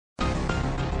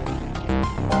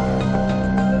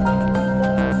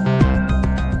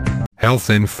Health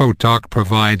Info Talk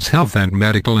provides health and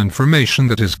medical information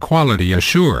that is quality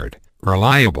assured,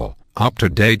 reliable,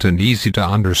 up-to-date and easy to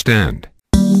understand.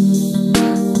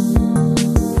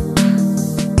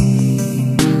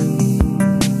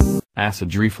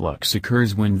 Acid reflux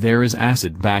occurs when there is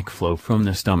acid backflow from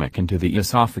the stomach into the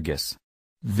esophagus.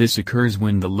 This occurs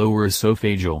when the lower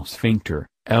esophageal sphincter,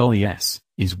 LES,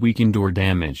 is weakened or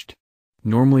damaged.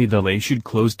 Normally the LES should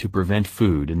close to prevent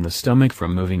food in the stomach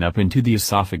from moving up into the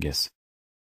esophagus.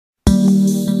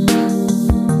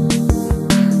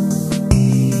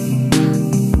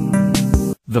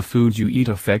 The foods you eat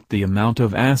affect the amount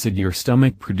of acid your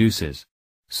stomach produces.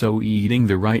 So eating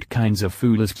the right kinds of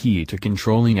food is key to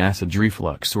controlling acid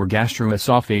reflux or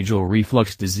gastroesophageal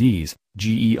reflux disease,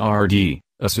 GERD,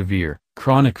 a severe,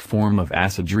 chronic form of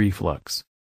acid reflux.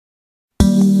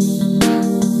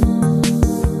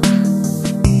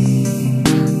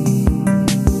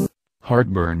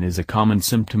 Heartburn is a common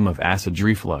symptom of acid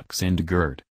reflux and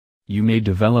GERD. You may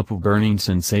develop a burning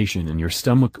sensation in your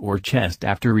stomach or chest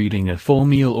after eating a full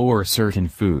meal or certain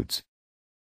foods.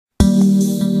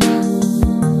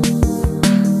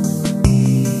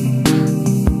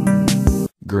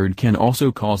 GERD can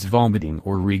also cause vomiting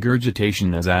or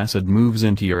regurgitation as acid moves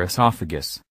into your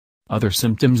esophagus. Other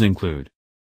symptoms include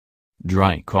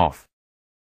dry cough,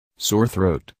 sore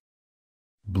throat,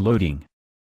 bloating,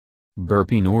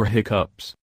 burping or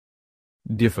hiccups,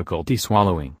 difficulty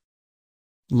swallowing,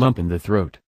 lump in the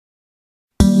throat.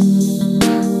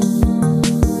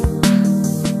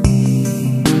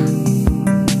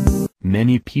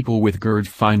 Many people with GERD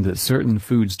find that certain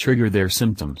foods trigger their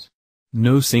symptoms.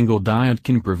 No single diet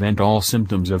can prevent all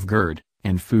symptoms of GERD,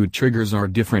 and food triggers are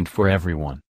different for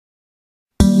everyone.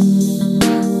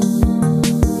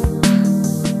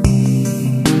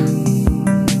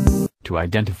 To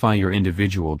identify your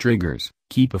individual triggers,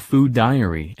 keep a food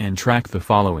diary and track the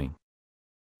following.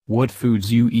 What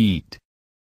foods you eat.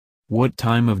 What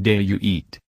time of day you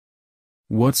eat.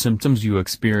 What symptoms you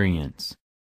experience.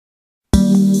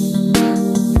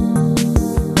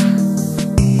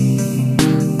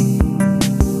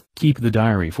 Keep the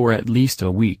diary for at least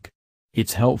a week.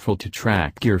 It's helpful to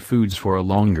track your foods for a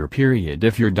longer period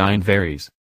if your diet varies.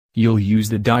 You'll use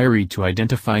the diary to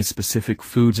identify specific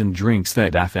foods and drinks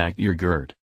that affect your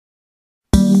GERD.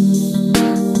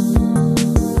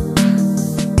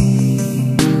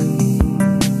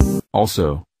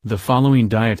 Also, the following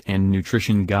diet and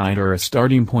nutrition guide are a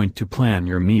starting point to plan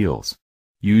your meals.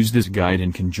 Use this guide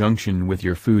in conjunction with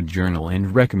your food journal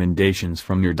and recommendations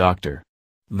from your doctor.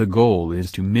 The goal is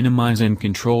to minimize and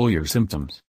control your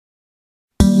symptoms.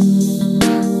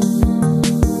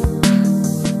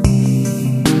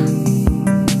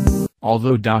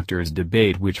 Although doctors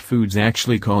debate which foods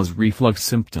actually cause reflux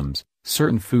symptoms,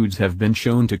 certain foods have been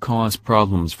shown to cause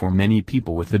problems for many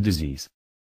people with the disease.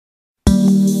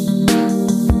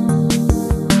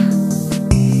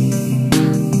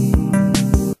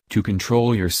 To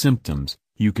control your symptoms,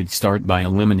 you could start by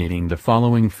eliminating the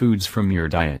following foods from your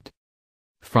diet.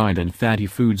 Fried and fatty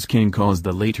foods can cause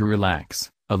the LES to relax,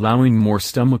 allowing more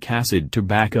stomach acid to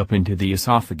back up into the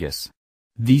esophagus.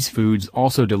 These foods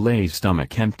also delay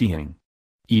stomach emptying.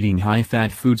 Eating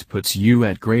high-fat foods puts you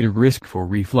at greater risk for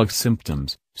reflux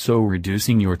symptoms, so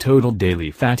reducing your total daily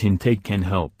fat intake can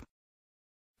help.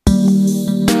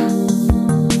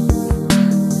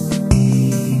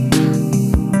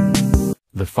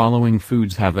 The following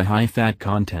foods have a high fat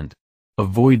content.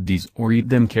 Avoid these or eat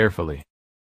them carefully.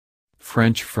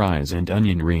 French fries and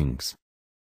onion rings.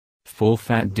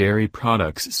 Full-fat dairy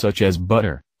products such as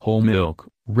butter, whole milk,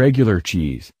 regular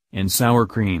cheese, and sour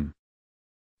cream.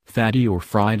 Fatty or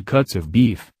fried cuts of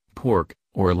beef, pork,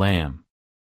 or lamb.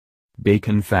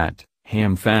 Bacon fat,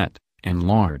 ham fat, and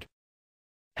lard.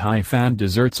 High-fat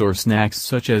desserts or snacks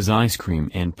such as ice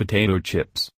cream and potato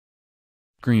chips.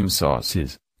 Cream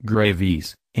sauces,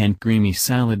 gravies, and creamy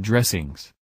salad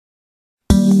dressings.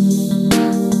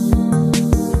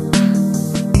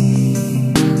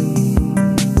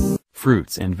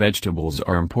 Fruits and vegetables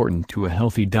are important to a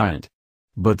healthy diet.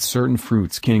 But certain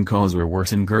fruits can cause or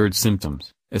worsen GERD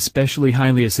symptoms, especially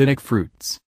highly acidic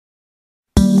fruits.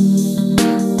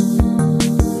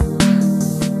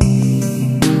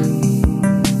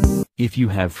 If you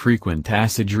have frequent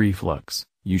acid reflux,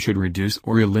 you should reduce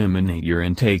or eliminate your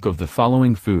intake of the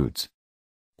following foods: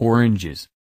 oranges,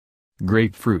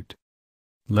 grapefruit,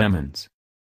 lemons,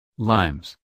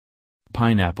 limes,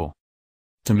 pineapple,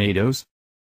 tomatoes,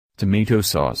 tomato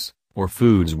sauce, or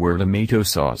foods where tomato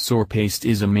sauce or paste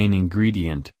is a main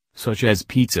ingredient, such as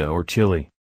pizza or chili.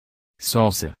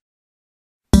 Salsa.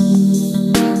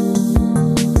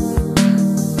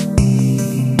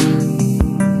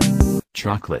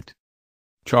 Chocolate.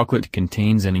 Chocolate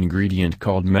contains an ingredient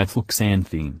called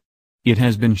methylxanthine. It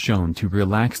has been shown to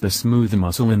relax the smooth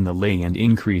muscle in the leg and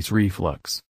increase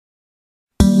reflux.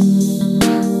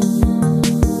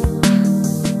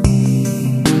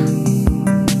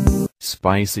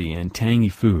 Spicy and tangy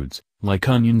foods, like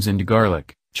onions and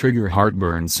garlic, trigger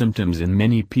heartburn symptoms in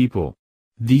many people.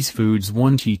 These foods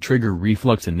won't trigger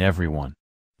reflux in everyone.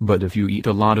 But if you eat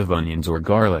a lot of onions or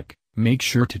garlic, make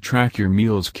sure to track your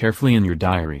meals carefully in your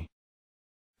diary.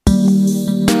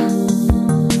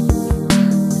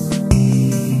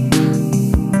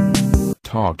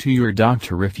 Talk to your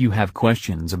doctor if you have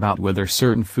questions about whether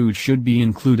certain foods should be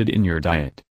included in your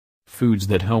diet. Foods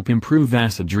that help improve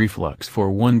acid reflux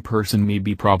for one person may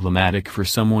be problematic for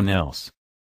someone else.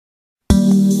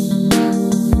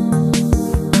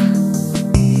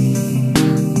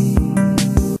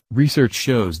 Research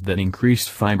shows that increased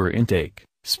fiber intake,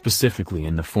 specifically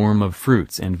in the form of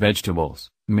fruits and vegetables,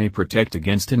 may protect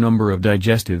against a number of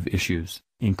digestive issues,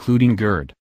 including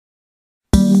GERD.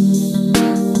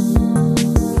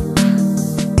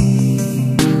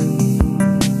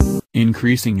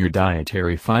 Increasing your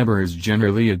dietary fiber is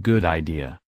generally a good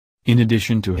idea. In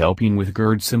addition to helping with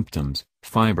GERD symptoms,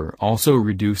 fiber also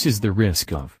reduces the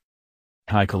risk of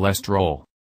high cholesterol,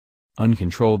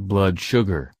 uncontrolled blood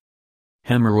sugar,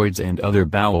 hemorrhoids and other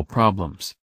bowel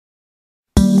problems.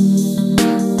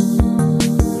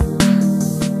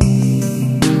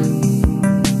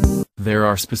 There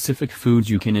are specific foods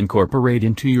you can incorporate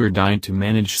into your diet to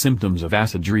manage symptoms of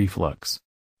acid reflux.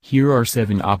 Here are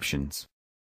 7 options.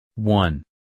 1.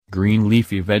 Green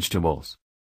leafy vegetables.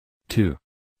 2.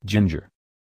 Ginger.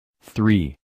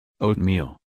 3.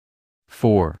 Oatmeal.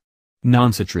 4.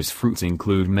 Non-citrus fruits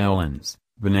include melons,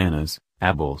 bananas,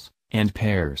 apples, and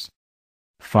pears.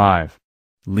 5.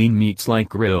 Lean meats like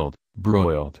grilled,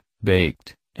 broiled,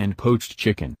 baked, and poached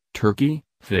chicken, turkey,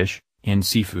 fish, and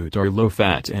seafood are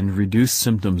low-fat and reduce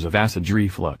symptoms of acid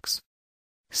reflux.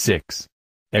 6.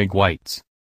 Egg whites.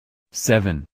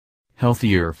 7.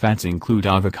 Healthier fats include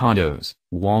avocados,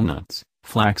 walnuts,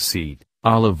 flaxseed,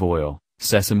 olive oil,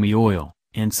 sesame oil,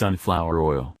 and sunflower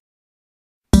oil.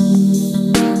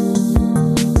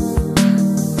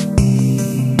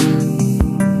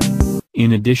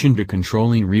 In addition to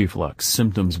controlling reflux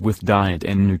symptoms with diet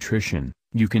and nutrition,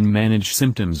 you can manage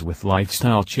symptoms with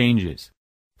lifestyle changes.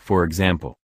 For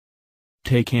example,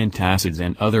 take antacids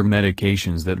and other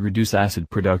medications that reduce acid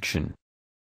production.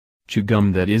 Chew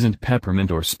gum that isn't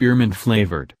peppermint or spearmint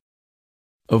flavored.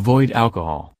 Avoid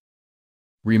alcohol.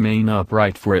 Remain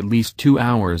upright for at least 2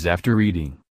 hours after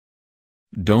eating.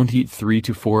 Don't eat 3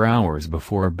 to 4 hours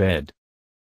before bed.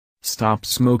 Stop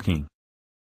smoking.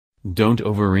 Don't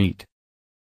overeat.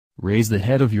 Raise the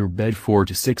head of your bed 4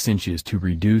 to 6 inches to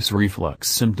reduce reflux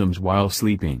symptoms while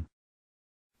sleeping.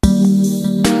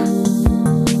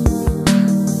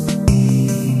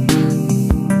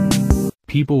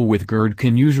 People with GERD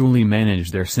can usually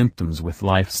manage their symptoms with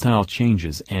lifestyle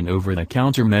changes and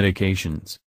over-the-counter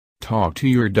medications. Talk to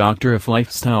your doctor if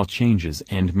lifestyle changes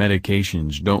and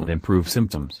medications don't improve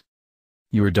symptoms.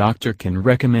 Your doctor can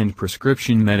recommend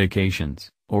prescription medications,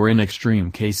 or in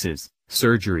extreme cases,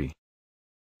 surgery.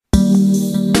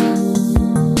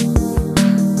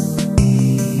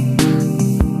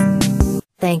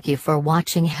 Thank you for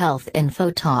watching Health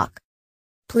Info Talk.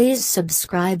 Please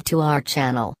subscribe to our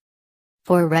channel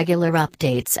for regular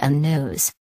updates and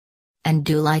news. And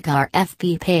do like our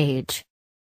FB page.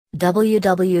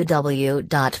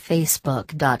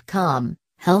 www.facebook.com,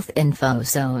 Health Info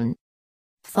Zone.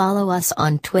 Follow us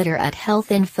on Twitter at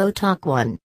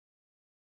HealthInfoTalk1.